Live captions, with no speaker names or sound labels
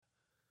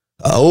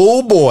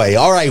Oh boy.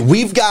 All right.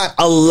 We've got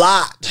a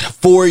lot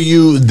for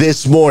you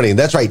this morning.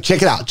 That's right.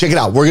 Check it out. Check it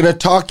out. We're going to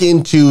talk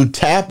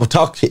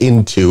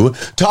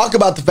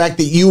about the fact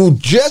that you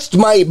just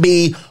might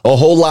be a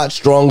whole lot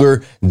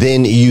stronger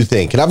than you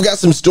think. And I've got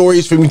some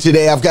stories from you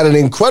today. I've got an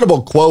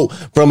incredible quote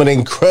from an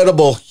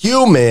incredible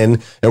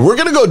human, and we're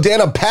going to go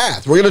down a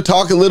path. We're going to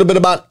talk a little bit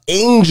about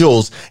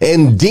angels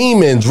and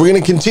demons. We're going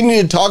to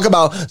continue to talk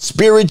about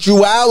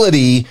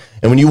spirituality.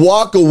 And when you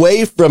walk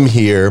away from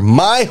here,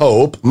 my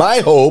hope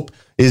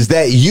is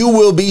that you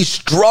will be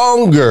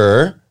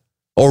stronger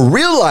or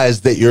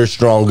realize that you're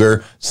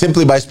stronger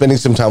simply by spending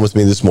some time with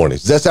me this morning.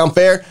 Does that sound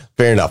fair?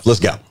 Fair enough.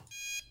 Let's go.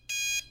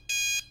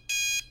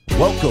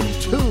 Welcome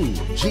to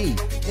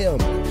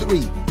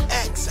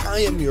GM3X. I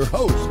am your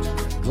host,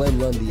 Glenn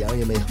Lundy. I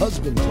am a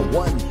husband to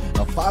one,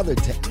 a father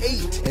to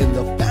eight, and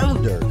the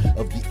founder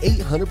of the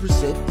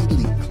 800%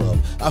 Elite Club.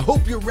 I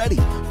hope you're ready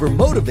for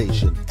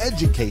motivation,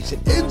 education,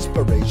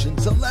 inspiration,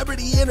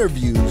 celebrity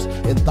interviews,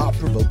 and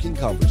thought-provoking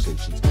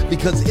conversations,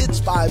 because it's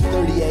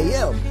 5:30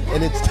 a.m.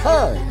 and it's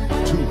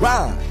time to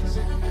rise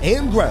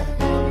and grind.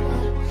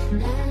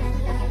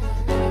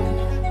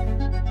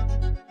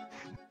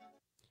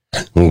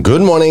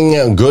 Good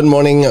morning, good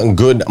morning,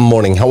 good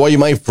morning. How are you,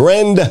 my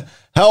friend?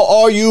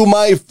 How are you,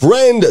 my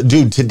friend?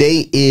 Dude,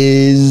 today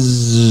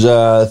is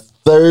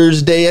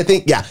Thursday, I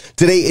think. Yeah,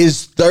 today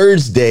is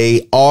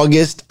Thursday,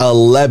 August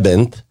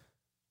 11th,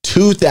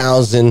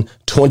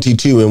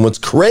 2022. And what's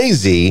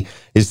crazy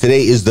is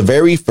today is the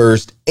very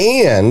first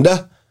and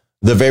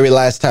the very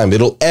last time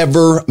it'll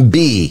ever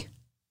be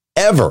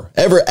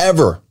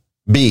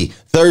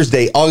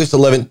Thursday, August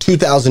 11th,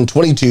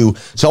 2022.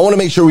 So I want to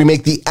make sure we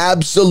make the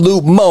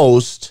absolute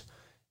most,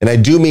 and I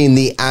do mean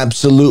the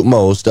absolute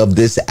most, of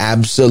this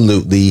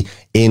absolutely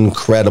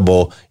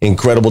incredible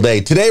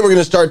day. Today, we're going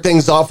to start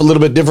things off a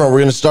little bit different. We're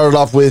going to start it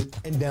off with,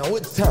 and now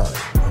it's time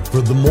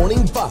for the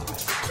Morning 5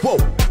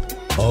 Quote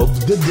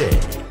of the Day.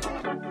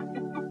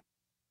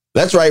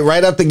 That's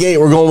right out the gate,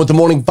 we're going with the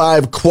Morning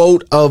 5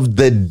 Quote of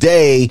the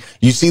Day.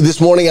 You see, this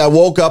morning I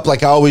woke up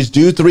like I always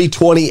do,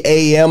 3:20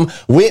 a.m.,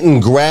 went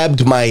and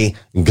grabbed my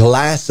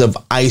glass of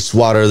ice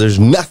water. There's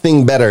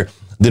nothing better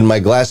than my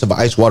glass of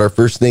ice water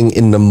first thing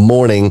in the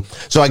morning.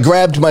 So I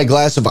grabbed my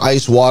glass of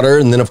ice water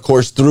and then, of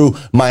course, threw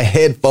my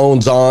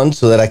headphones on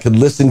so that I could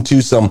listen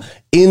to some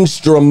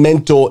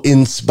instrumental,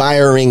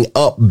 inspiring,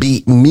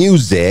 upbeat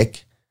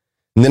music.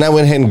 And then I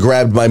went ahead and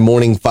grabbed my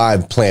Morning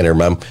 5 planner.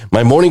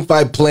 My Morning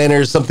 5 planner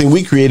is something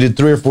we created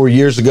 3 or 4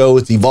 years ago.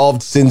 It's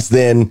evolved since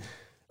then.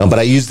 But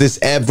I use this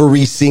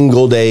every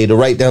single day to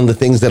write down the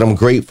things that I'm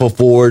grateful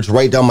for, to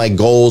write down my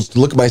goals, to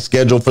look at my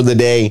schedule for the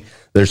day.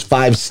 There's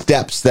 5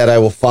 steps that I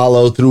will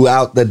follow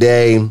throughout the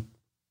day.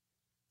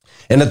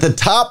 And at the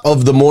top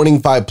of the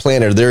Morning 5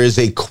 planner, there is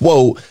a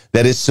quote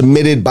that is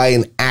submitted by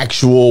an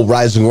actual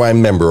Rise and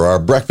Grind member, or a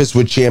Breakfast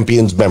with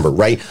Champions member,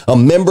 right? A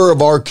member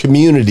of our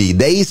community.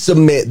 They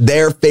submit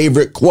their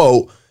favorite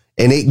quote,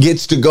 and it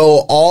gets to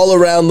go all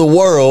around the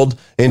world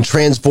and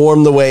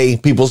transform the way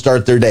people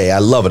start their day. I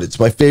love it. It's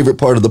my favorite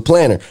part of the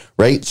planner,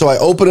 right? So I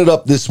open it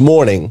up this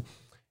morning,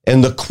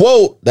 and the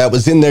quote that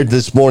was in there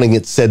this morning,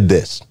 it said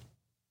this: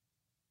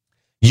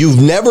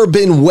 "You've never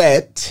been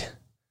wet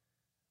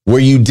where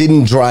you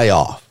didn't dry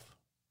off."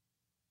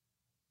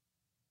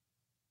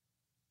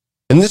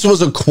 And this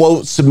was a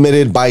quote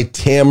submitted by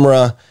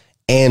Tamra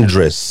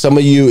Andrus. Some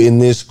of you in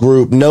this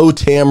group know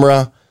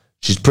Tamra.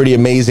 She's pretty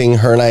amazing.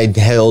 Her and I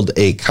held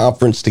a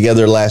conference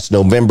together last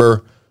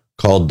November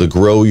called the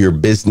Grow Your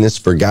Business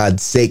for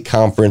God's Sake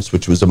Conference,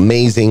 which was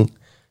amazing.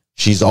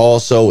 She's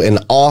also an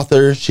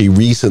author. She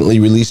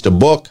recently released a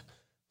book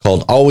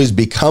called Always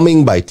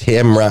Becoming by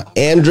Tamra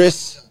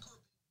Andrus.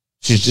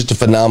 She's just a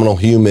phenomenal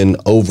human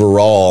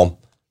overall.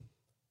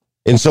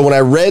 And so when I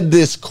read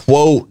this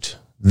quote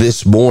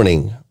this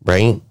morning,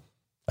 right?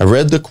 I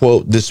read the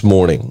quote this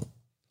morning: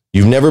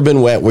 "You've never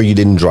been wet where you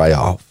didn't dry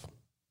off."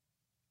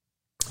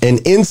 And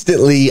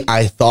instantly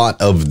I thought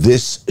of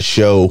this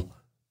show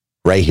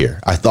right here.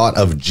 I thought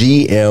of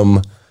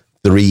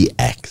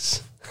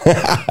GM3X.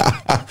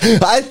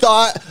 I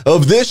thought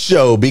of this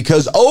show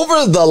because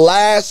over the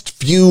last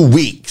few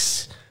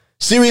weeks,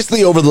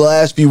 seriously, over the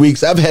last few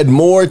weeks, I've had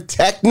more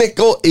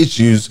technical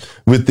issues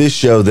with this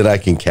show than I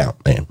can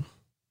count, man.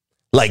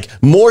 Like,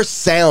 more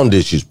sound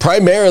issues.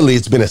 Primarily,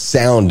 it's been a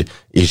sound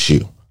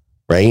issue,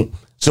 right?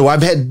 So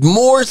I've had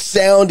more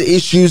sound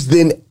issues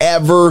than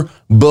ever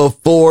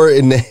before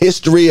in the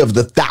history of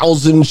the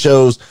 1,000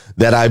 shows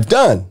that I've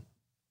done.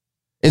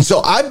 And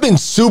so I've been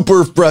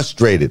super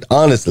frustrated,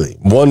 honestly,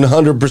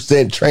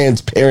 100%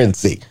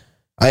 transparency.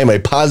 I am a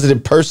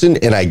positive person,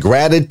 and I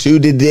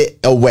gratituded it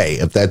away,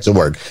 if that's a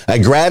word. I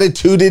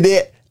gratituded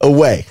it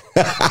away,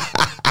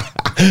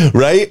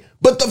 right?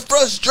 But the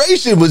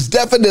frustration was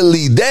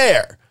definitely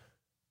there.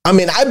 I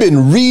mean, I've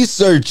been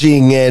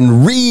researching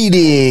and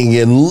reading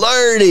and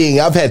learning.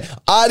 I've had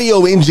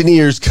audio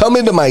engineers come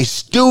into my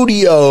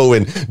studio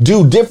and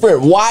do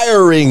different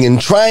wiring and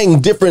trying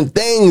different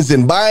things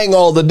and buying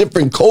all the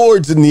different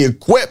cords and the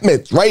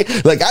equipment, right?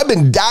 Like, I've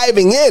been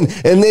diving in.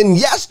 And then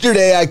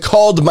yesterday I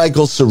called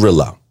Michael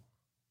Cirillo.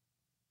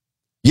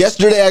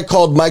 Yesterday, I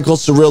called Michael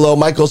Cirillo.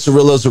 Michael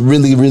Cirillo is a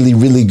really, really,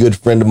 really good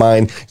friend of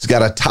mine. He's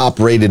got a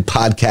top-rated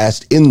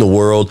podcast in the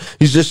world.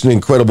 He's just an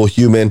incredible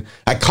human.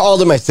 I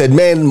called him. I said,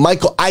 man,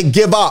 Michael, I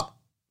give up.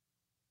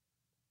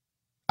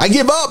 I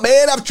give up,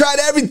 man. I've tried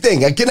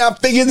everything. I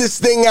cannot figure this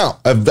thing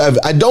out.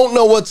 I don't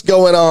know what's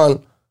going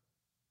on.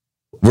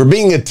 We're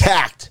being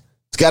attacked.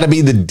 It's got to be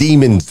the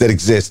demons that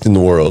exist in the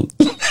world.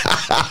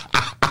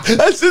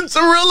 I said,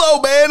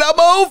 Cirillo, man, I'm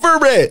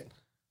over it.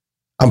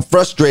 I'm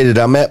frustrated.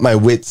 I'm at my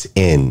wit's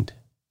end.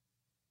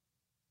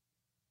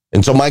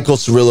 And so Michael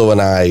Cirillo and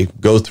I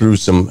go through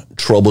some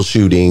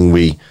troubleshooting.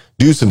 We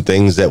do some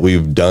things that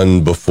we've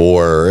done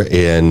before,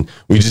 and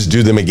we just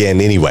do them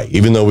again anyway.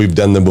 Even though we've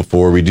done them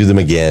before, we do them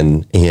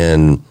again.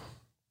 And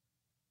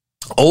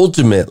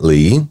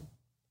ultimately,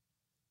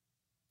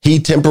 he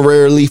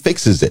temporarily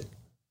fixes it.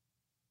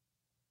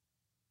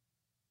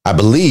 I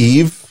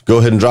believe, go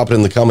ahead and drop it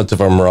in the comments if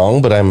I'm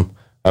wrong, but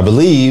I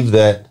believe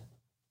that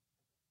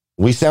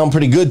we sound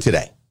pretty good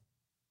today.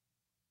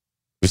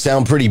 We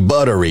sound pretty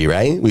buttery,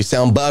 right? We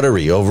sound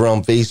buttery over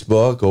on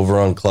Facebook, over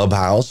on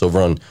Clubhouse,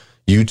 over on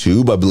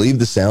YouTube. I believe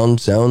the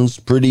sound sounds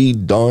pretty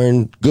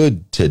darn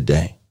good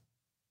today.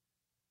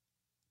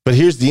 But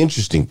here's the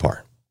interesting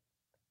part.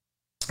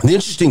 The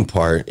interesting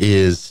part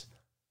is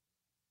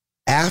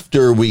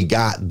after we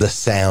got the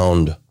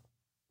sound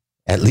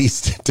at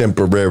least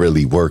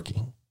temporarily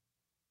working,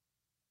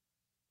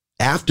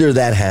 after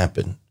that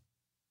happened,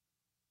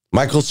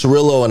 Michael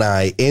Cirillo and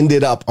I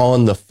ended up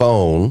on the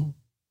phone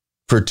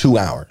for 2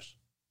 hours.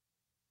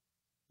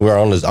 We were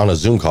on a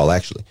Zoom call,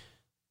 actually.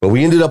 But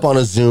we ended up on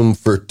a Zoom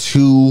for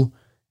 2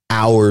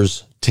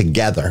 hours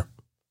together.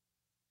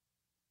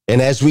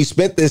 And as we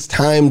spent this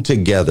time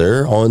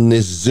together on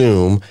this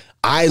Zoom,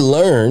 I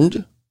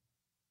learned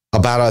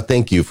about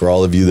thank you for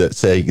all of you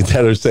that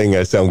are saying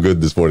I sound good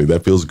this morning.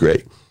 That feels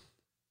great.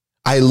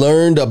 I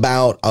learned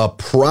about a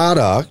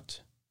product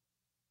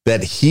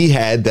that he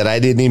had that I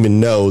didn't even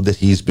know that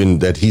he's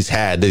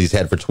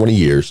had for 20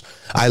 years.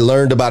 I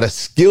learned about a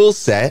skill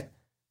set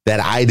that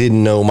I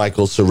didn't know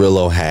Michael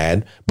Cirillo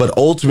had, but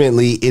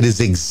ultimately it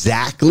is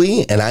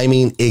exactly, and I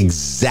mean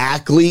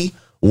exactly,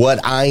 what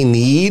I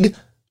need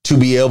to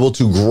be able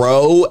to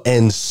grow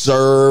and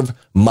serve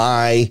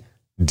my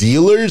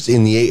dealers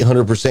in the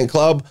 800%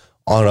 Club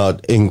on a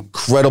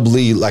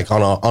incredibly,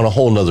 on a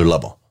whole nother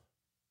level.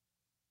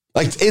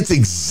 Like, it's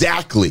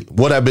exactly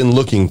what I've been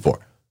looking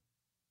for.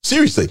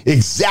 Seriously,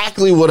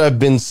 exactly what I've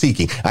been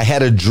seeking. I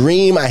had a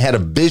dream, I had a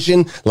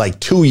vision like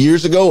 2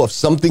 years ago of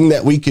something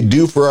that we could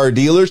do for our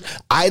dealers.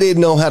 I didn't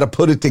know how to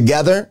put it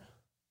together.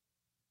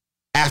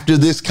 After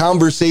this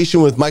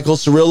conversation with Michael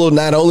Cirillo,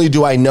 not only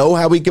do I know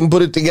how we can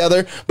put it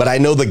together, but I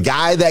know the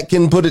guy that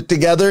can put it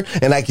together,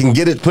 and I can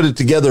put it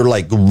together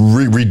like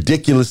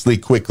ridiculously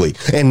quickly.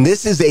 And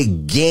this is a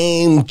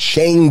game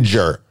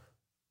changer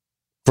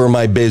for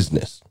my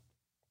business.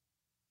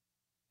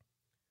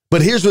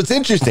 But here's what's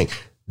interesting.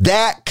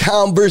 That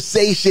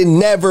conversation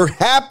never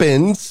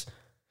happens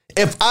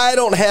if I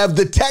don't have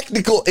the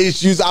technical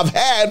issues I've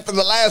had for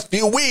the last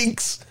few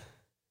weeks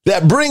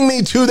that bring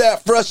me to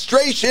that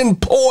frustration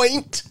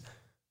point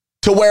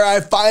to where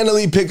I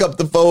finally pick up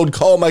the phone,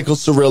 call Michael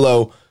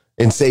Cirillo,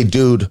 and say,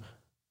 dude,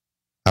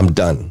 I'm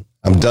done.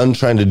 I'm done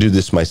trying to do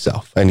this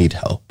myself. I need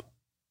help.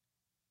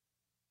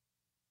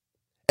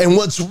 And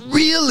what's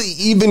really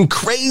even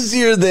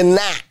crazier than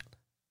that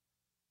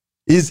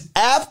is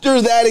after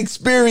that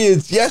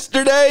experience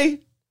yesterday,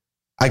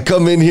 I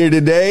come in here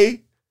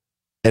today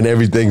and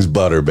everything's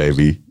butter,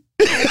 baby.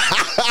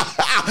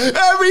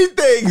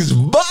 Everything's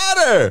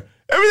butter.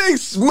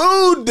 Everything's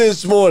smooth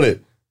this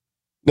morning.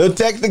 No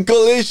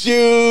technical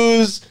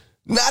issues,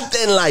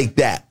 nothing like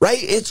that,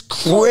 right? It's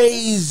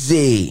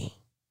crazy.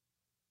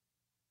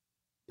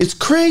 It's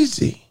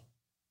crazy.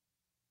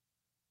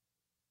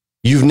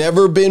 You've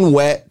never been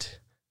wet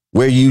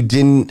where you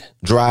didn't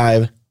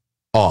drive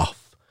off.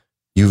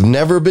 You've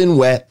never been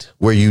wet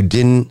where you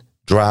didn't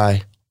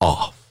dry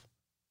off.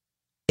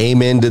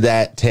 Amen to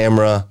that,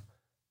 Tamara.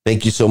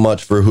 Thank you so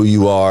much for who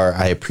you are.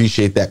 I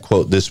appreciate that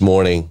quote this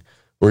morning.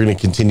 We're going to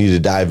continue to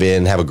dive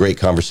in, have a great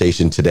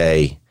conversation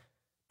today.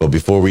 But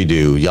before we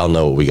do, y'all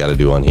know what we got to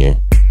do on here.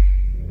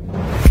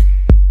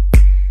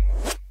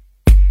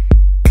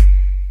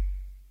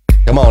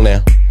 Come on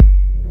now.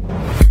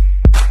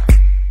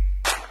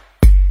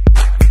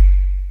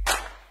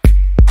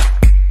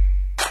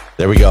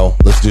 There we go.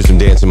 Let's do some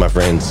dancing, my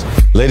friends.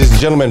 Ladies and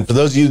gentlemen, for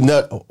those of you who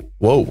know,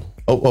 whoa,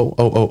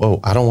 oh,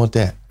 I don't want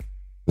that.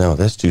 No,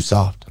 that's too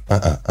soft.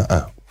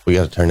 We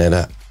got to turn that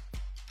up.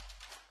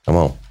 Come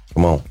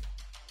on.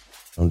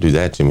 Don't do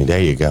that to me.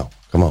 There you go.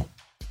 Come on.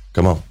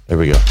 There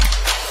we go.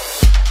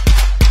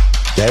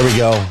 There we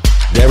go.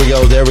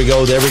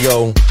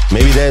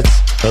 Maybe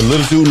that's a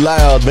little too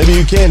loud. Maybe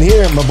you can't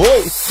hear my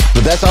voice,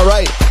 but that's all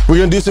right. We're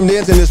going to do some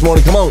dancing this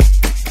morning. Come on.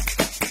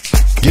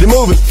 Get it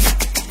moving.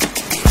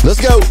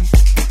 Let's go.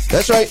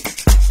 That's right.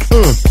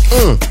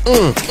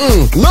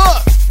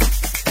 Look,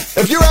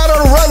 if you're out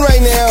on a run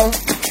right now,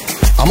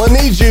 I'm going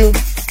to need you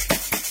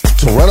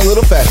to run a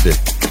little faster.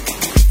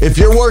 If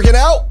you're working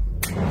out,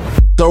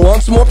 Throw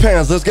on some more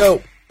pounds. Let's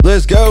go.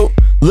 Let's go.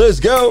 Let's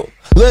go.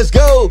 Let's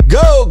go.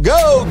 Go,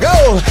 go,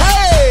 go.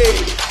 Hey,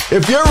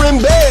 if you're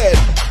in bed,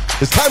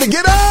 it's time to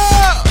get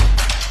up.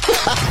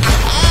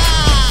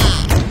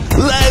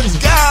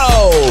 Let's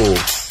go.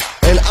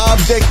 An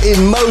object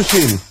in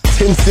motion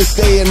tends to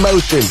stay in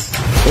motion.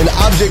 An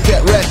object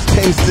at rest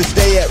tends to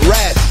stay at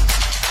rest.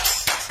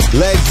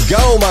 Let's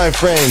go, my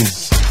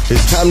friends.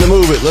 It's time to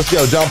move it. Let's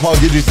go. John Paul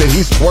Guidry said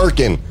he's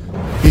twerking.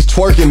 He's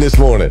twerking this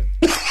morning.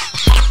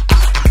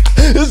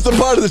 This is the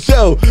part of the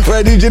show where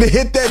I need you to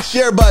hit that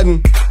share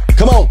button.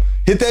 Come on,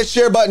 hit that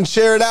share button,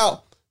 share it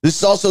out. This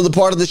is also the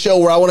part of the show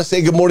where I want to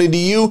say good morning to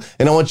you,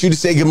 and I want you to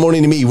say good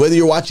morning to me. Whether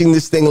you're watching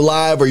this thing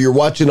live or you're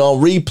watching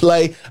on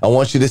replay, I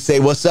want you to say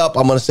what's up.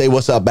 I'm going to say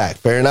what's up back.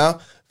 Fair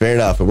enough? Fair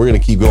enough. And we're going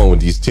to keep going with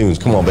these tunes.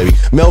 Come on, baby.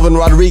 Melvin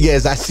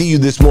Rodriguez, I see you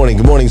this morning.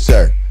 Good morning,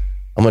 sir.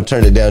 I'm going to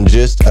turn it down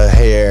just a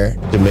hair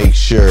to make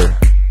sure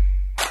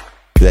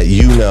that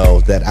you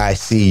know that I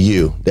see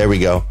you. There we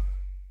go.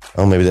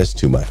 Oh, maybe that's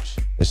too much.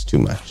 That's too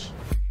much.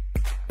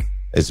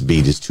 This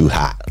beat is too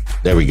hot.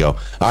 There we go.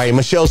 All right,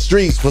 Michelle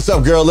Streets. What's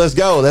up, girl? Let's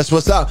go. That's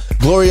what's up.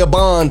 Gloria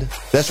Bond.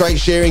 That's right.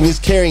 Sharing is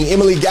caring.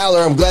 Emily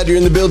Galler. I'm glad you're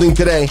in the building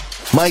today.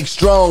 Mike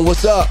Strong.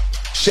 What's up?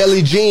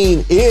 Shelly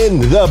Jean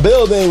in the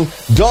building.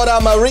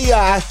 Dora Maria.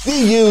 I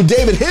see you.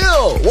 David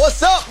Hill.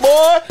 What's up,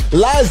 boy?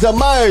 Liza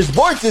Myers.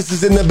 Borges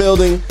is in the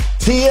building.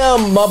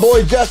 TM, my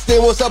boy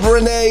Justin. What's up,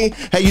 Renee?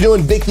 How you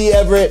doing, Vicky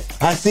Everett?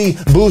 I see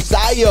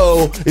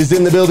Busayo is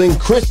in the building.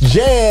 Chris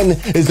Jan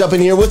is up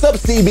in here. What's up,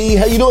 CB?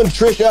 How you doing,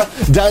 Trisha?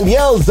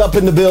 Danielle's up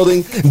in the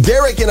building.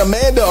 Derek and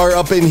Amanda are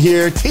up in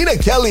here. Tina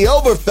Kelly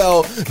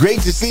Overfell.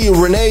 Great to see you.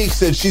 Renee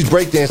said she's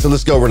breakdancing.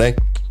 Let's go, Renee.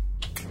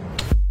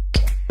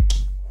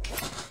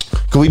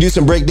 Can we do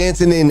some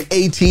breakdancing in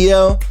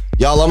ATL?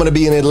 Y'all, I'm going to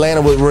be in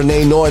Atlanta with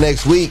Renee Noor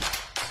next week.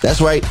 That's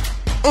right.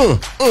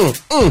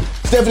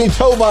 Stephanie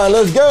Tovan,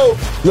 let's go.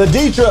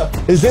 Laditra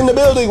is in the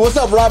building. What's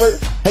up, Robert?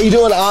 How you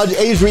doing,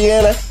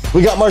 Adriana?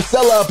 We got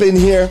Marcella up in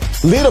here.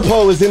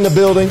 Lidapo is in the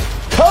building.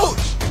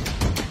 Coach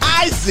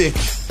Isaac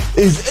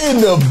is in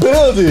the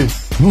building.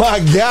 My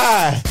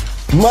guy.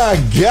 My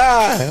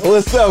God.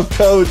 What's up,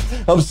 Coach?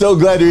 I'm so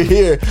glad you're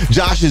here.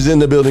 Josh is in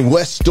the building.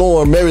 West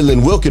Storm,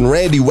 Maryland, Wilkin,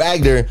 Randy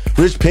Wagner,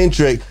 Rich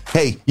Pintrick.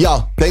 Hey,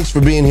 y'all, thanks for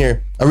being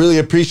here. I really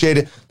appreciate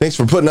it. Thanks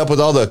for putting up with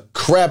all the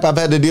crap I've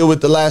had to deal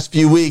with the last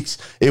few weeks.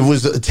 It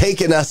was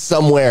taking us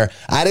somewhere.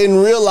 I didn't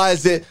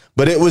realize it,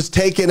 but it was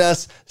taking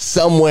us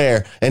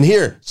somewhere. And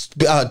here,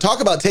 talk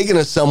about taking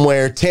us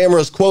somewhere.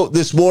 Tamara's quote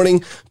this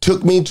morning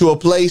took me to a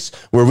place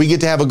where we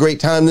get to have a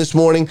great time this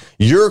morning.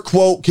 Your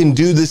quote can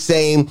do the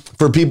same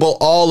for people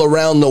all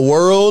around the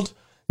world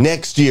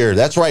next year.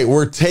 That's right.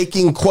 We're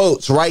taking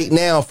quotes right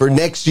now for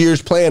next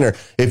year's planner.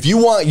 If you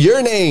want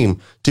your name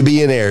to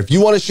be in there, if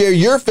you want to share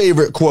your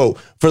favorite quote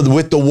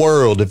with the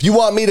world, if you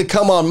want me to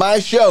come on my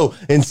show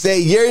and say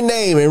your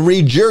name and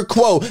read your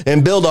quote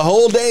and build a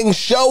whole dang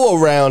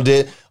show around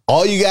it,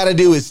 all you got to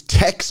do is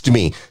text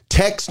me.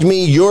 Text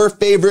me your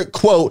favorite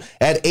quote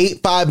at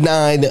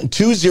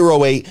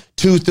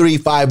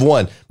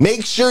 859-208-2351.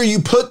 Make sure you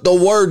put the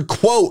word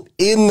quote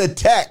in the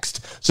text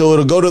so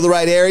it'll go to the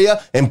right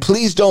area. And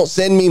please don't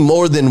send me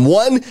more than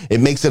one.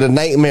 It makes it a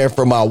nightmare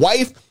for my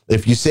wife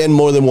if you send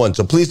more than one.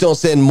 So please don't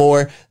send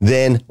more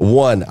than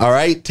one. All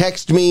right.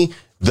 Text me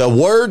the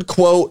word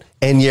quote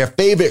and your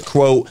favorite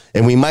quote,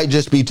 and we might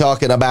just be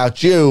talking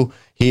about you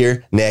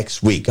here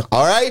next week.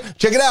 All right,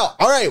 check it out.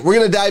 All right, we're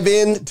going to dive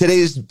in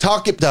today's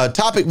topic.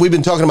 We've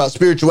been talking about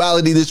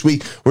spirituality this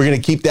week. We're going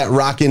to keep that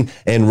rocking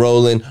and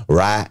rolling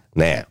right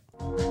now.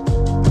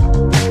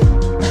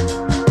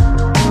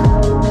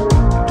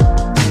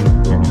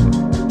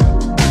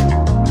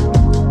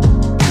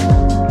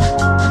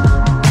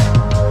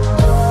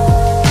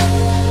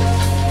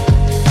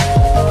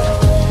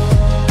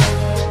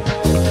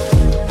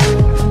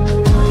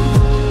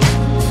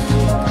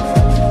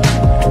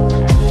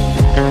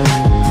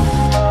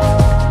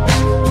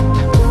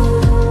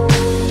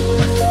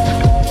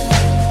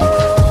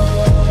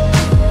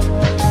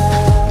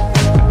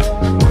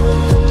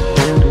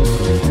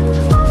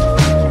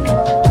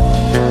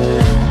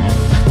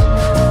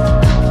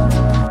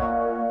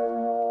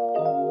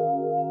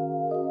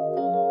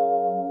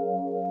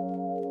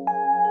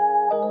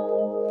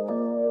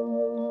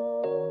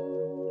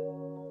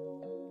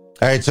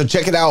 All right, so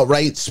check it out,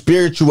 right?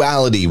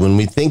 Spirituality. When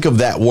we think of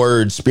that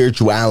word,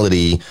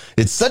 spirituality,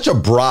 it's such a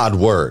broad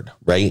word,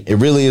 right? It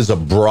really is a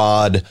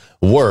broad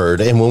word.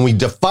 And when we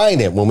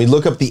define it, when we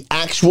look up the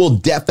actual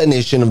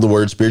definition of the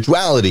word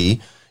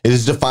spirituality, it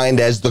is defined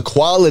as the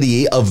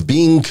quality of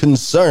being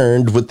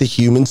concerned with the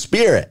human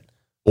spirit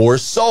or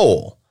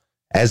soul,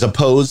 as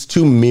opposed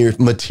to mere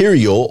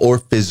material or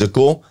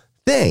physical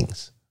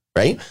things.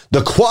 Right?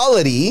 The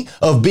quality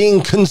of being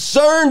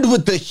concerned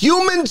with the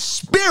human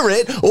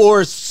spirit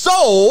or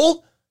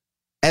soul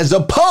as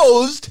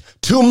opposed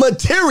to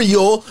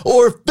material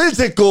or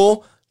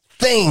physical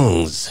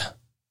things.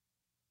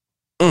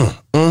 I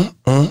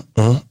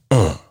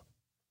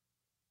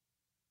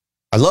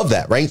love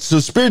that, right? So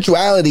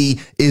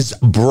spirituality is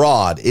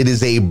broad. It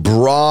is a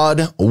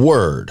broad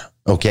word,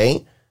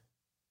 okay?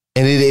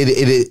 And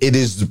it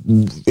is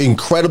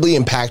incredibly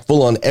impactful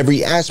on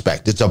every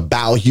aspect. It's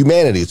about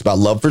humanity. It's about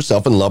love for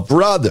self and love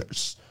for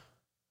others.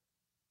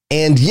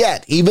 And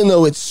yet, even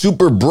though it's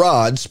super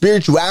broad,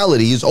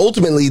 spirituality is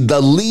ultimately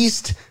the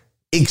least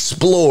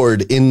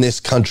explored in this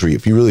country,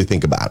 if you really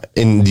think about it.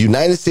 In the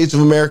United States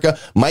of America,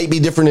 might be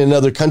different in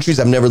other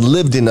countries. I've never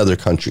lived in other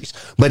countries.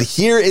 But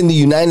here in the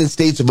United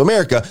States of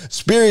America,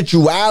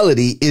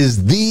 spirituality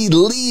is the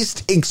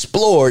least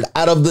explored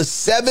out of the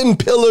 7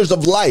 pillars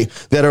of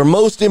life that are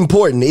most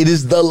important. It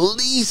is the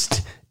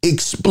least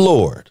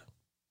explored.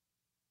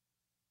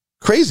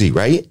 Crazy,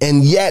 right?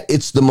 And yet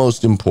it's the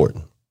most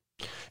important.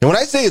 And when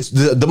I say it's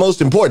the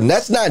most important,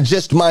 that's not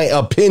just my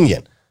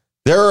opinion.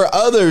 There are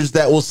others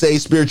that will say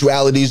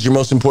spirituality is your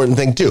most important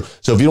thing too.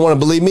 So if you don't want to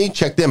believe me,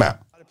 check them out.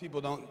 A lot of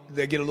people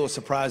they get a little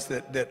surprised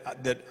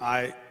that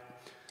I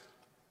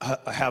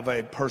have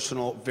a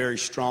personal, very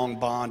strong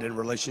bond and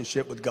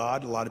relationship with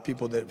God. A lot of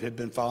people that have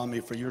been following me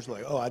for years are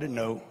like, oh, I didn't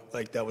know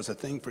like that was a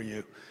thing for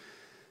you.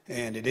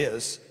 And it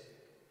is.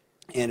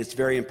 And it's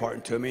very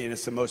important to me, and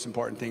it's the most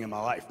important thing in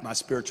my life. My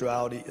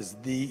spirituality is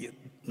the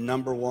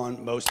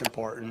 #1 most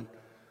important,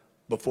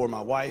 before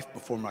my wife,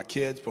 before my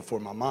kids, before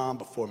my mom,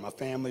 before my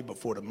family,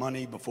 before the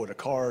money, before the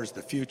cars,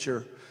 the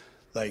future.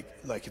 Like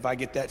if I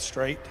get that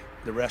straight,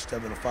 the rest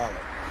of it will follow.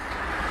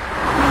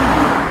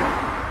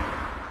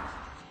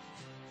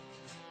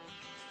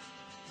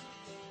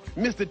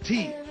 Mr.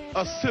 T,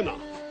 a sinner,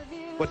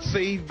 but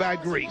saved by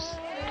grace.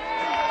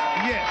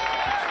 Yes,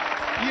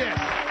 yes,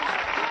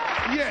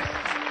 yes.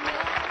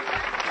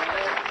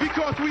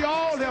 Because we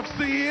all have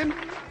sinned.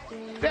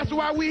 That's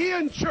why we're here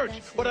in church.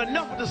 But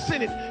enough of the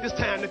sinning. It's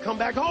time to come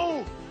back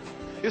home.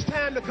 It's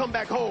time to come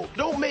back home.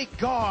 Don't make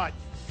God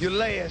your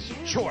last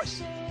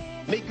choice.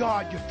 Make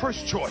God your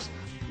first choice.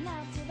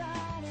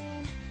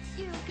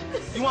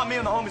 You want me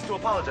and the homies to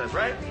apologize,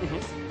 right?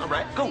 Mm-hmm. All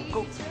right,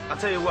 go. I'll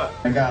tell you what.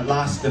 I got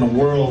lost in a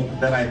world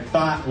that I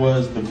thought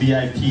was the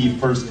VIP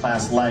first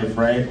class life,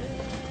 right?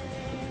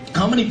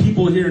 How many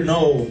people here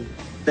know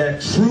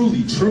that truly,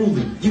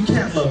 you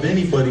can't love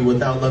anybody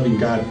without loving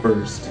God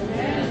first?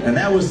 And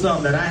that was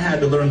something that I had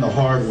to learn the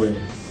hard way.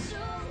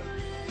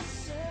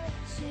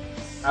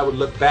 I would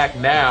look back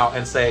now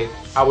and say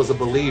I was a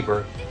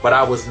believer, but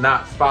I was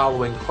not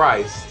following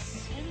Christ.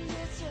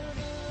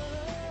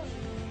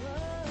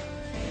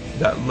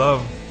 That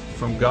love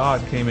from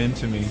God came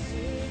into me.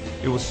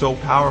 It was so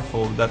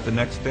powerful that the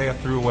next day I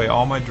threw away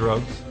all my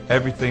drugs.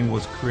 Everything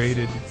was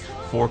created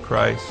for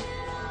Christ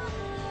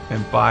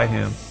and by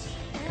Him,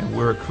 and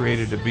we're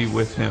created to be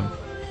with Him.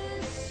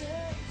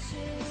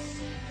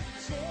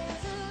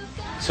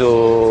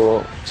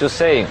 To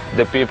say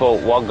the people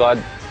what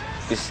God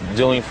is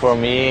doing for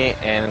me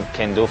and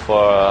can do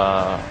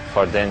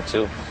for them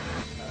too.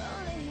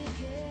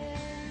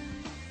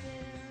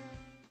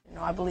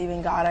 I believe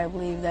in God. I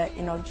believe that,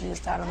 Jesus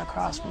died on the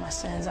cross for my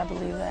sins. I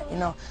believe that,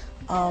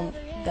 I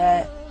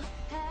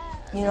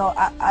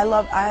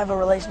have a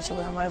relationship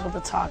with Him. I'm able to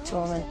talk to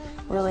Him, and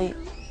really,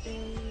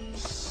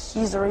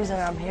 He's the reason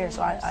I'm here.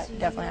 So I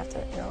definitely have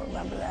to,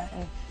 remember that.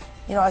 And,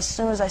 as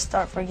soon as I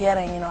start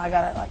forgetting, I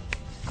gotta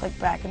click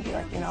back and be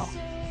like,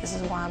 this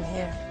is why I'm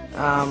here.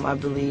 I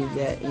believe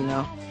that,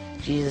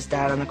 Jesus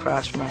died on the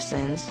cross for my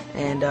sins,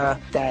 and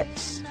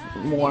that's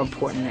more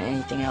important than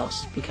anything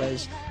else,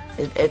 because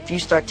if you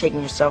start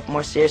taking yourself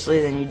more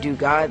seriously than you do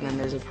God, then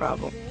there's a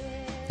problem.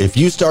 If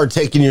you start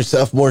taking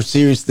yourself more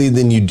seriously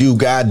than you do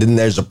God, then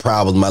there's a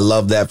problem. I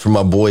love that from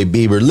my boy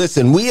Bieber.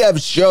 Listen, we have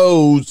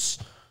shows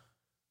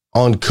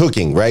on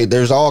cooking, right?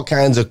 There's all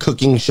kinds of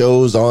cooking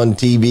shows on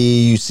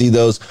TV. You see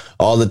those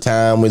all the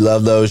time. We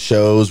love those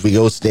shows. We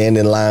go stand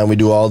in line. We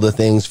do all the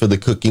things for the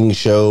cooking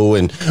show,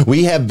 and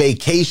we have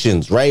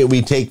vacations, right?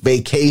 We take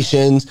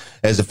vacations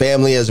as a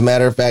family. As a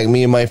matter of fact,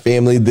 me and my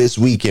family this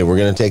weekend, we're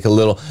going to take a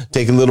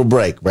little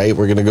break, right?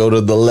 We're going to go to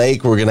the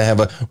lake. We're going to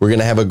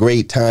have a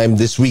great time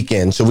this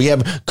weekend. So we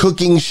have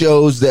cooking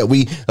shows that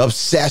we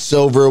obsess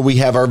over. We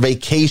have our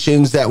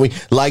vacations that we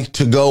like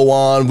to go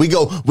on. We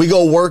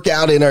go work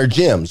out in our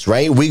gyms,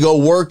 right? We go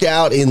work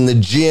out in the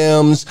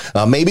gyms,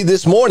 maybe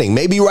this morning,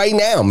 maybe right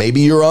now,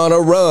 maybe you're on a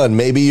run,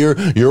 maybe you're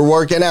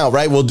working out,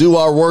 right? We'll do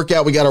our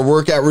workout. We got our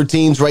workout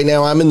routines right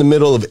now. I'm in the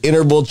middle of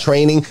interval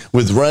training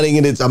with running,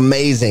 and it's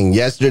amazing.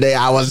 Yesterday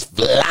I was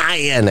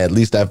flying. At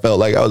least I felt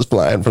like I was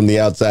flying from the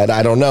outside.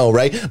 I don't know,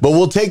 right? But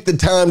we'll take the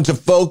time to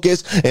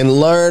focus and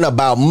learn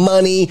about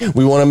money.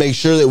 We want to make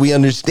sure that we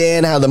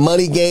understand how the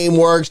money game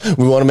works.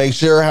 We want to make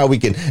sure how we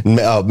can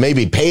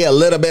maybe pay a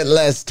little bit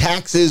less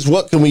taxes.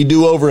 What can we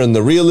do over in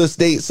the real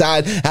estate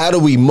side? How do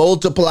we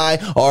multiply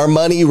our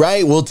money,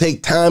 right? We'll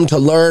take time to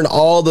learn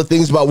all the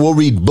things we'll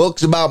read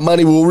books about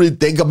money. We'll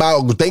think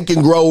about Think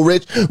and Grow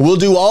Rich. We'll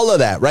do all of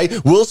that, right?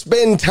 We'll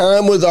spend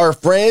time with our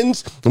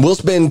friends. We'll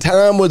spend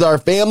time with our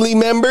family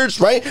members,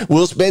 right?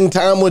 We'll spend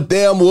time with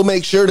them. We'll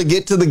make sure to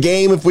get to the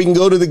game if we can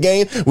go to the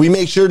game. We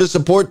make sure to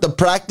support the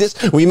practice.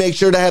 We make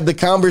sure to have the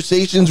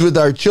conversations with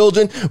our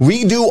children.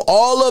 We do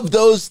all of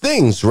those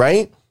things,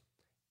 right?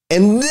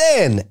 And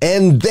then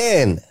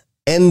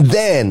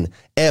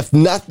if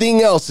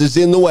nothing else is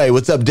in the way,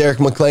 what's up, Derek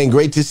McClain?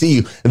 Great to see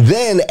you.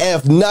 Then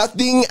if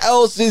nothing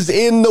else is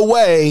in the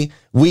way,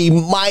 we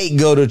might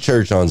go to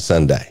church on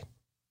Sunday.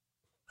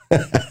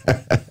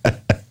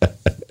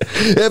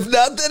 If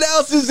nothing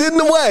else is in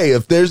the way,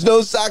 if there's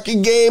no soccer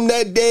game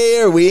that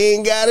day, or we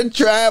ain't got to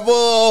travel,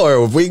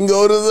 or if we can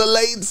go to the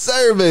late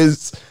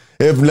service,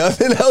 if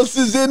nothing else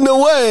is in the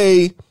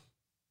way,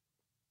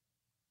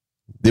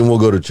 then we'll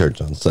go to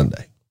church on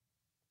Sunday.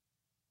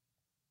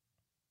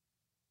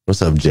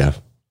 What's up,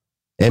 Jeff?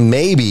 And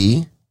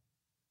maybe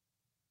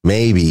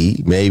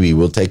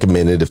we'll take a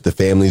minute if the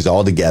family's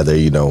all together,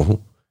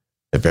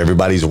 if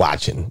everybody's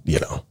watching,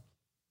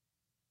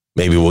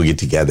 maybe we'll get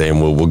together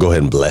and we'll go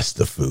ahead and bless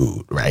the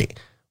food, right?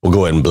 We'll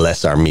go ahead and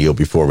bless our meal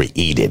before we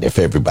eat it if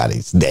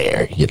everybody's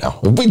there,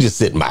 If we just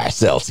sitting by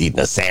ourselves eating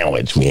a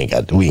sandwich, we ain't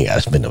got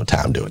to spend no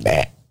time doing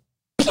that.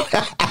 But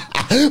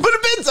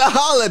if it's a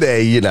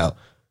holiday,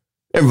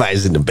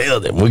 everybody's in the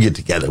building, we'll get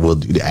together, we'll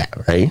do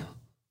that, right?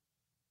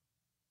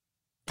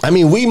 I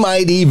mean, we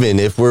might even,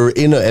 if we're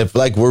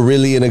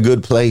really in a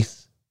good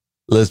place,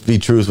 let's be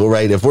truthful,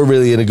 right? If we're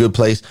really in a good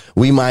place,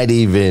 we might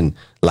even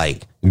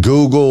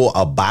Google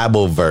a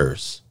Bible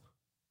verse,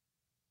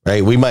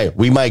 right? We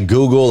might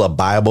Google a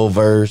Bible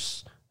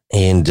verse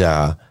and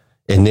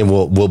then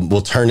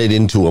we'll turn it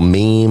into a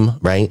meme,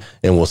 right?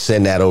 And we'll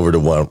send that over to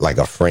one,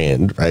 a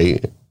friend,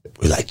 right?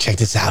 We're check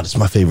this out. It's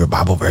my favorite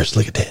Bible verse.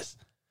 Look at this.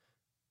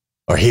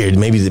 Or here,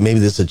 maybe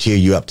this will cheer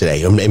you up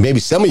today. Or maybe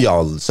some of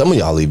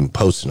y'all even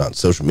post it on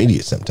social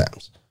media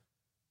sometimes.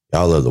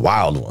 Y'all are the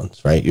wild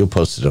ones, right? You'll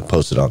post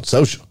it on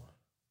social.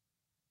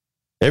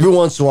 Every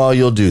once in a while,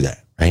 you'll do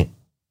that, right?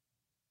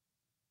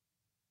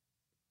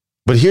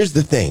 But here's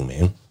the thing,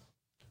 man.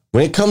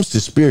 When it comes to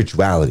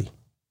spirituality,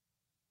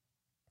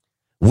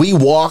 we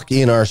walk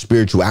in our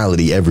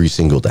spirituality every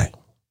single day,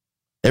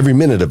 every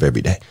minute of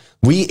every day.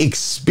 We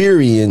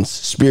experience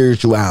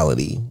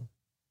spirituality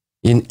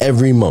in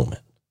every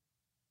moment.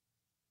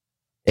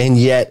 And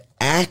yet,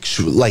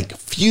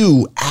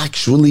 few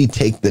actually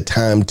take the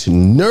time to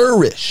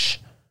nourish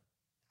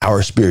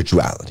our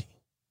spirituality.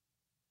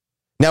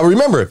 Now,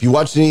 remember, if you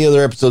watched any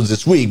other episodes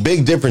this week,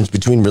 big difference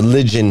between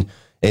religion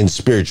and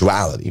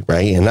spirituality,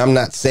 right? And I'm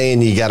not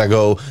saying you got to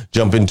go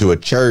jump into a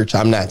church.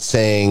 I'm not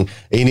saying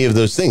any of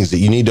those things, that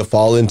you need to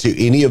fall into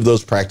any of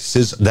those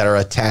practices that are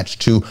attached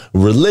to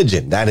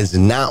religion. That is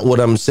not what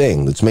I'm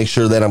saying. Let's make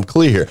sure that I'm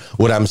clear here.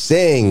 What I'm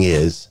saying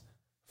is,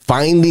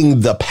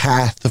 finding the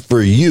path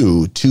for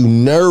you to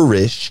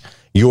nourish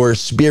your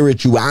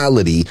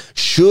spirituality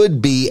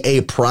should be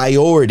a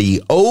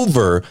priority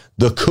over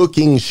the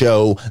cooking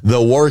show,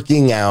 the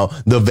working out,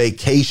 the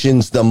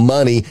vacations, the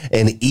money,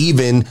 and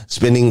even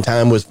spending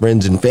time with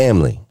friends and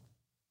family.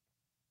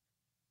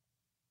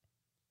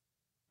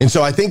 And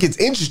so I think it's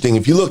interesting.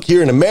 If you look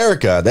here in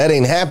America, that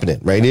ain't happening,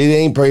 right? It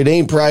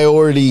ain't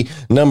priority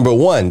number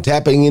one.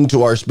 Tapping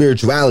into our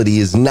spirituality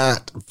is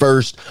not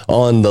first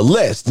on the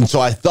list. And so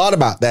I thought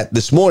about that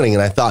this morning,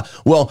 and I thought,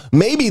 well,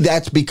 maybe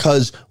that's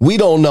because we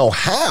don't know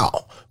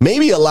how.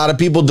 Maybe a lot of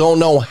people don't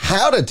know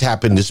how to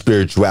tap into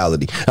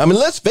spirituality. I mean,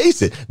 let's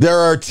face it. There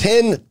are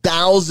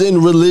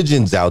 10,000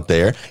 religions out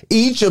there.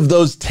 Each of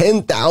those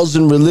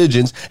 10,000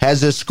 religions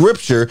has a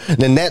scripture,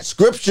 and that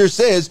scripture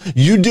says,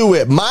 you do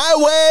it my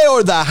way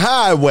or the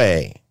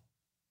highway.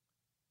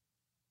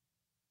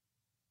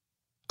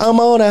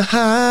 I'm on a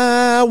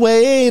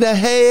highway to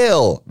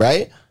hell,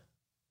 right?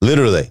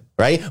 Literally,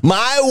 right?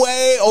 My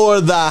way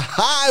or the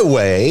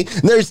highway.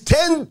 There's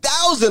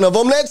 10,000 of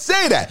them that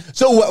say that.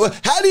 So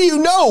how do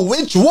you know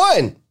which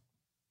one?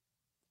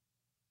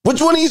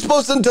 Which one are you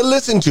supposed to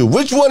listen to?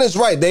 Which one is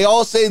right? They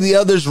all say the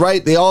other's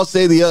right. They all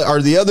say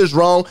the other's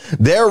wrong.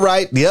 They're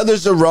right. The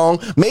others are wrong.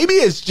 Maybe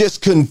it's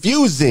just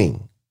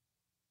confusing.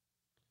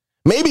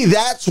 Maybe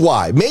that's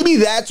why. Maybe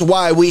that's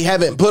why we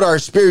haven't put our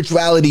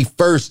spirituality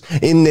first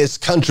in this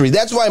country.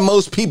 That's why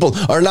most people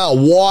are not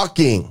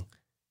walking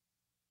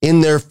in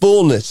their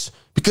fullness,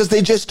 because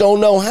they just don't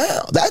know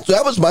how.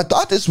 That was my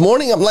thought this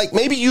morning. I'm like,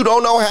 maybe you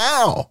don't know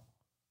how.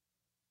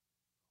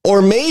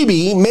 Or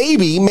maybe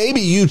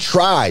you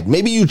tried.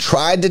 Maybe you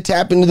tried to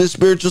tap into the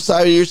spiritual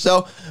side of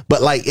yourself,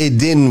 but it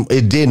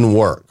didn't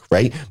work,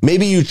 right?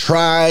 Maybe you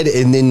tried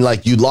and then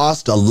you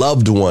lost a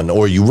loved one,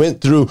 or you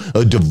went through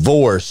a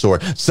divorce,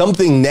 or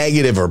something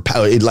negative or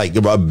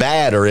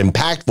bad or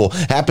impactful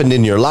happened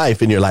in your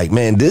life, and you're like,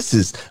 man, this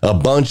is a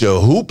bunch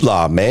of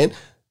hoopla, man.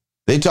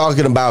 They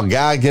talking about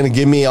God going to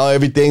give me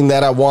everything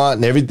that I want,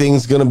 and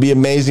everything's going to be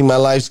amazing. My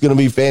life's going to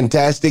be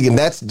fantastic. And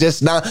that's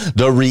just not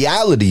the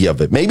reality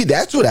of it. Maybe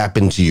that's what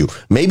happened to you.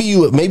 Maybe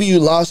you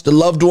lost a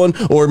loved one,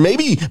 or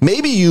maybe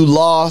you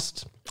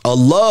lost a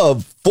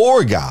love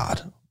for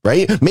God.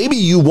 Right? Maybe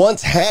you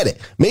once had it.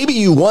 Maybe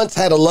you once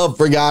had a love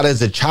for God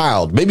as a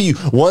child. Maybe you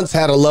once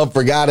had a love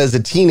for God as a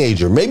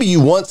teenager. Maybe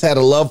you once had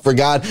a love for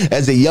God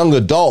as a young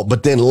adult,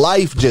 but then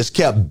life just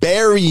kept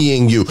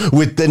burying you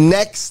with the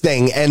next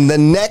thing and the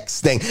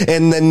next thing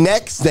and the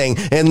next thing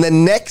and the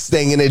next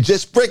thing. And it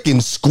just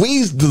freaking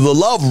squeezed the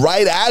love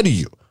right out of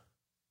you.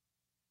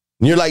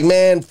 And you're like,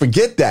 man,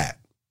 forget that.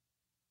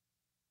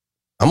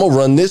 I'm going to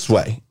run this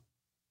way.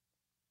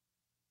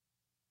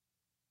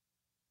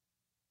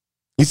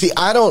 You see,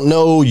 I don't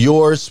know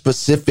your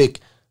specific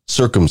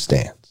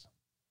circumstance,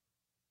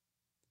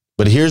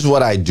 but here's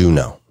what I do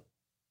know.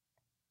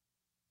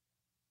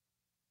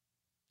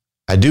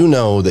 I do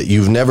know that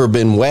you've never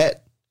been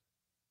wet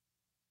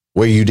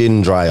where you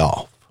didn't dry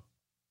off.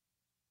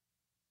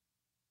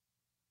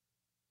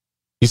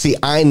 You see,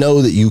 I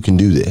know that you can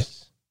do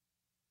this.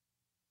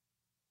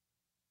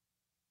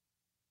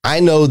 I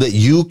know that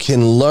you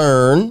can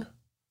learn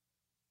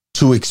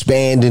to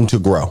expand and to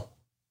grow.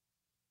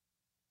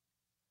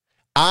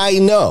 I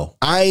know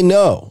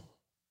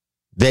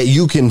that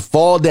you can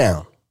fall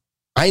down.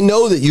 I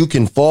know that you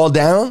can fall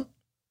down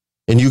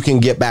and you can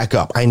get back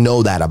up. I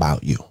know that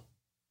about you.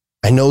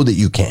 I know that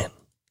you can.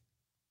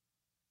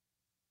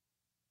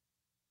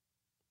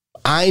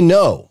 I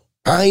know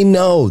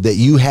that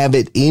you have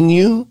it in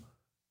you.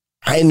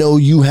 I know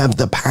you have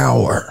the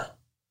power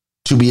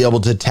to be able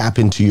to tap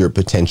into your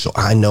potential.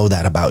 I know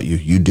that about you.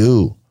 You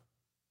do.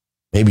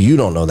 Maybe you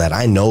don't know that.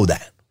 I know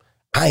that.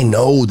 I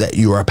know that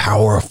you're a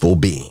powerful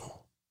being.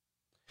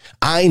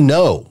 I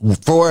know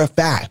for a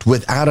fact,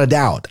 without a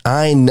doubt,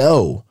 I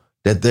know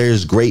that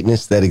there's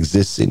greatness that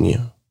exists in you.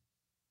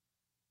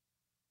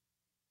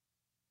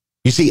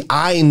 You see,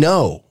 I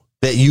know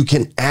that you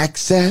can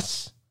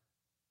access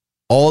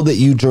all that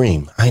you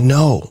dream. I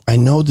know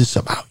this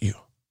about you.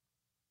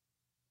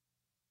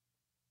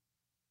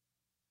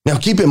 Now,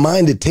 keep in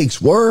mind, it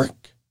takes work,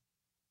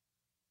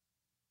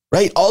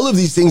 right? All of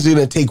these things are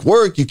going to take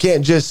work. You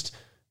can't just,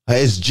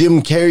 as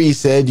Jim Carrey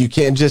said, you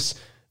can't just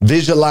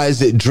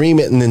visualize it, dream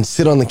it, and then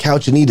sit on the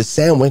couch and eat a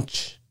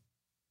sandwich.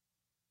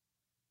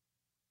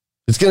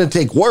 It's going to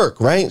take work,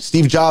 right?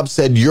 Steve Jobs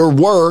said your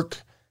work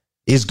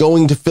is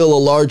going to fill a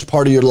large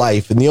part of your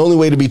life. And the only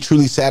way to be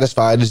truly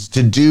satisfied is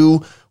to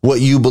do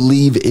what you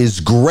believe is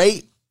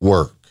great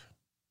work.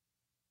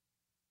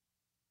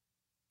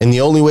 And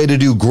the only way to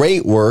do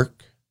great work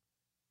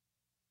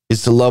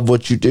is to love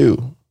what you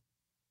do.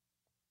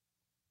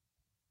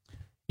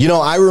 You know,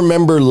 I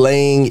remember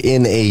laying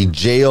in a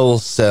jail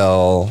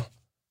cell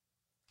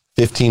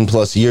 15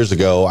 plus years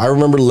ago. I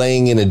remember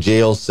laying in a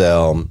jail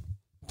cell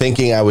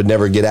thinking I would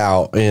never get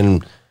out.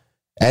 And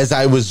as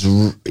I was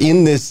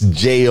in this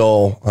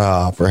jail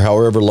for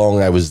however long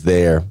I was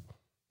there,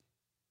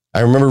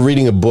 I remember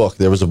reading a book.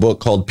 There was a book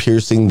called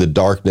Piercing the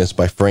Darkness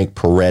by Frank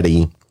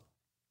Peretti.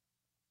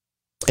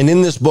 And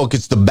in this book,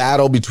 it's the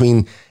battle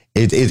between,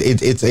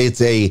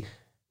 it's a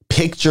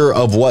picture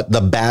of what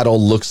the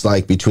battle looks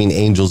like between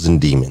angels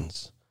and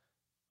demons,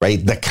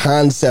 right? The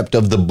concept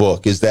of the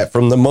book is that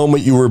from the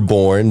moment you were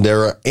born,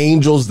 there are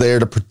angels there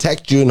to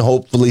protect you and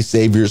hopefully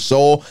save your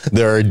soul.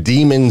 There are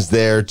demons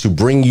there to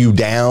bring you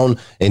down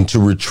and to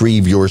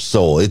retrieve your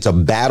soul. It's a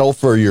battle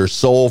for your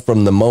soul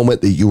from the moment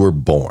that you were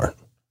born.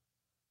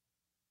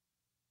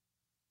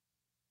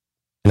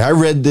 And I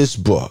read this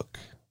book.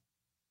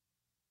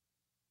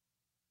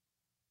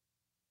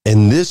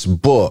 And this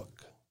book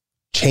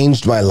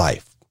changed my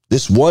life.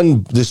 This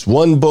one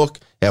book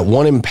at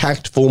one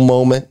impactful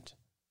moment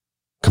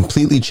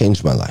completely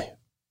changed my life.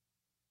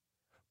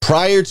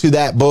 Prior to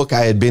that book,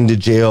 I had been to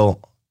jail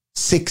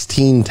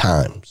 16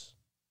 times.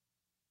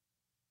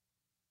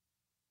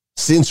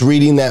 Since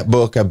reading that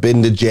book, I've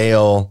been to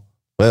jail,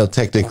 well,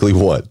 technically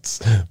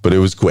once, but it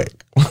was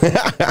quick.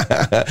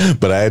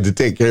 But I had to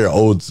take care of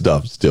old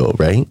stuff still,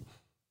 right?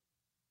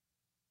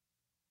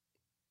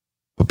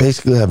 But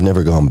basically, I've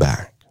never gone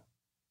back.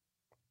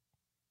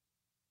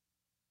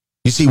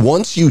 You see,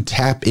 once you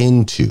tap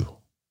into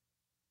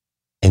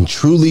and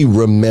truly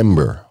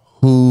remember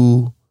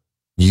who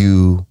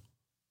you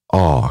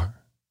are,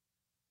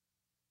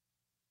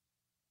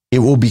 it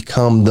will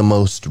become the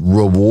most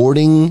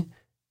rewarding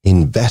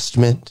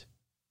investment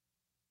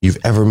you've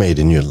ever made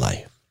in your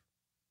life.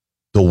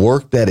 The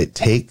work that it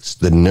takes,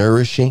 the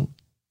nourishing,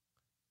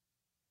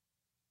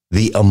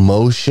 the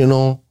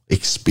emotional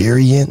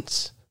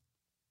experience,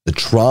 the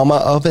trauma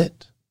of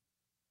it.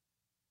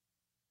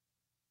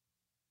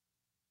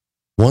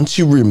 Once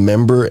you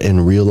remember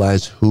and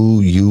realize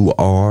who you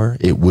are,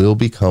 it will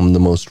become the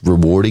most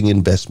rewarding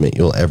investment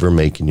you'll ever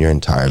make in your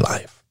entire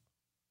life.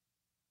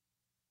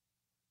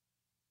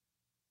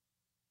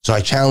 So I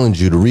challenge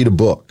you to read a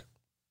book,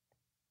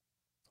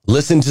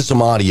 listen to some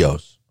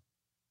audios,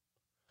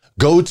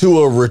 go to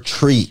a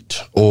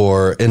retreat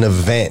or an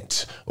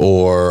event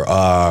or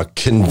a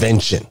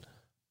convention.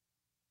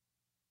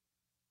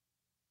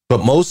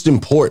 But most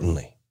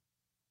importantly,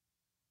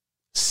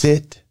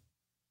 sit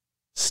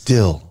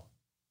still.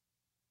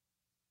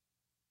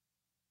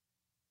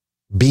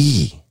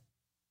 Be.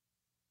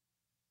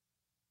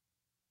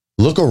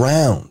 Look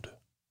around.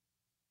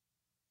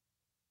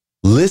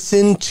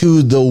 Listen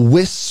to the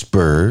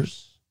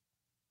whispers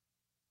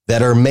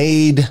that are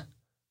made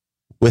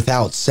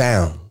without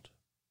sound.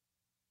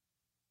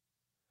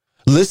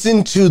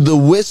 Listen to the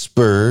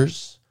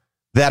whispers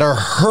that are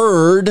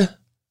heard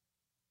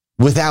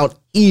without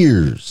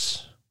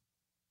ears.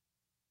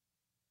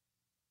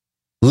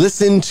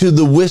 Listen to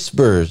the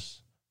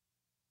whispers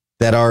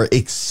that are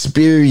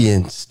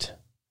experienced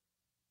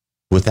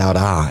without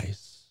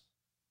eyes?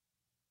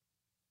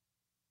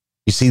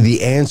 You see,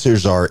 the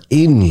answers are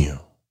in you.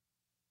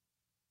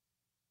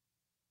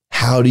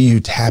 How do you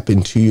tap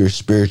into your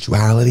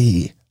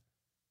spirituality?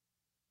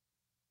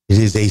 It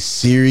is a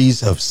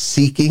series of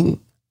seeking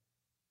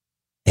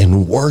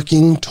and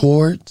working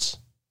towards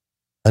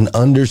an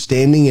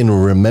understanding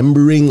and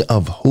remembering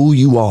of who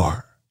you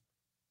are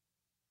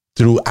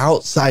through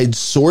outside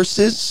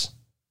sources,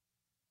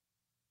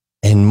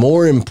 and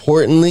more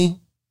importantly,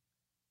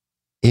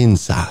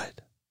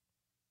 inside.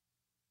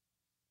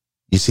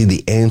 You see,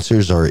 the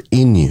answers are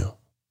in you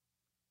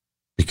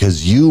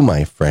because you,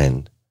 my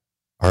friend,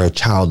 are a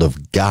child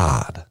of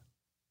God,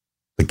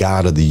 the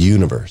God of the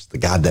universe, the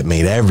God that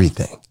made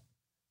everything.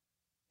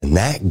 And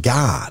that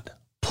God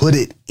put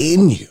it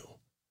in you,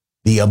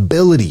 the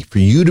ability for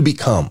you to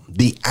become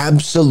the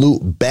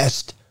absolute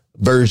best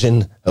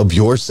version of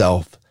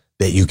yourself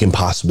that you can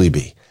possibly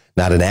be.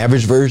 Not an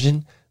average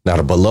version, not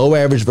a below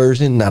average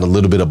version, not a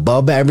little bit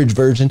above average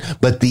version,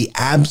 but the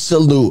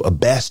absolute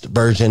best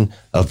version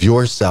of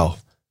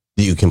yourself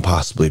that you can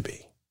possibly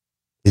be.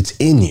 It's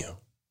in you.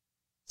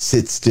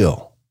 Sit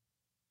still.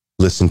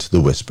 Listen to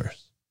the whispers.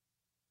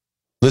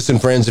 Listen,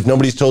 friends, if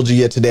nobody's told you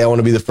yet today, I want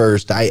to be the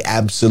first. I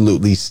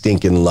absolutely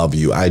stinking love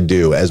you. I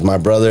do. As my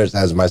brothers,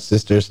 as my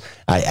sisters,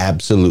 I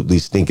absolutely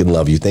stinking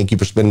love you. Thank you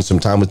for spending some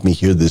time with me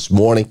here this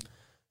morning.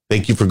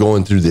 Thank you for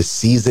going through this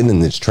season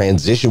and this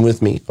transition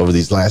with me over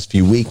these last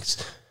few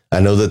weeks. I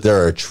know that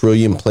there are a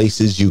trillion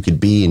places you could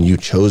be, and you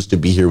chose to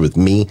be here with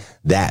me.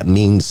 That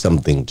means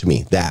something to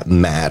me. That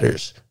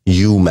matters.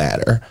 You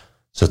matter.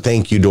 So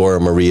thank you, Dora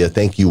Maria.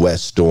 Thank you,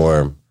 West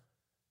Storm.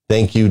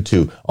 Thank you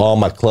to all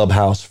my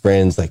Clubhouse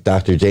friends like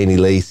Dr. Janie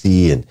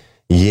Lacey and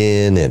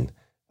Yin. And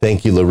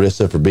thank you,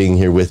 Larissa, for being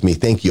here with me.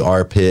 Thank you,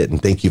 Arpit.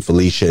 And thank you,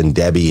 Felicia and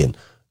Debbie and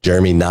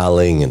Jeremy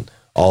Nolling and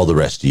all the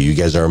rest of you. You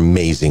guys are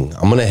amazing.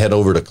 I'm going to head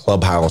over to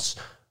Clubhouse.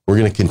 We're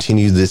going to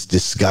continue this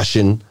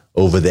discussion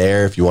over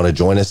there. If you want to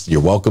join us, you're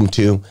welcome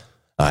to.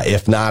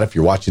 If not, if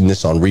you're watching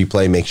this on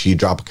replay, make sure you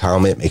drop a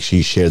comment. Make sure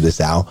you share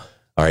this out.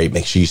 All right.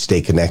 Make sure you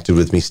stay connected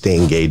with me. Stay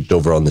engaged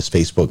over on this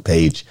Facebook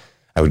page.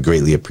 I would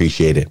greatly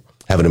appreciate it.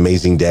 Have an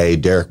amazing day.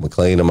 Derek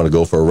McLean, I'm going to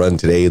go for a run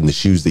today in the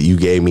shoes that you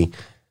gave me.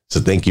 So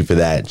thank you for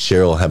that.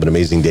 Cheryl, have an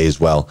amazing day as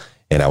well.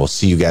 And I will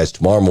see you guys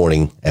tomorrow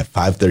morning at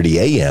 5:30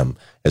 a.m.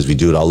 as we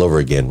do it all over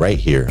again right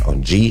here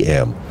on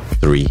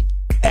GM3X.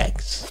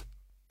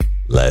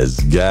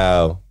 Let's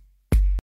go.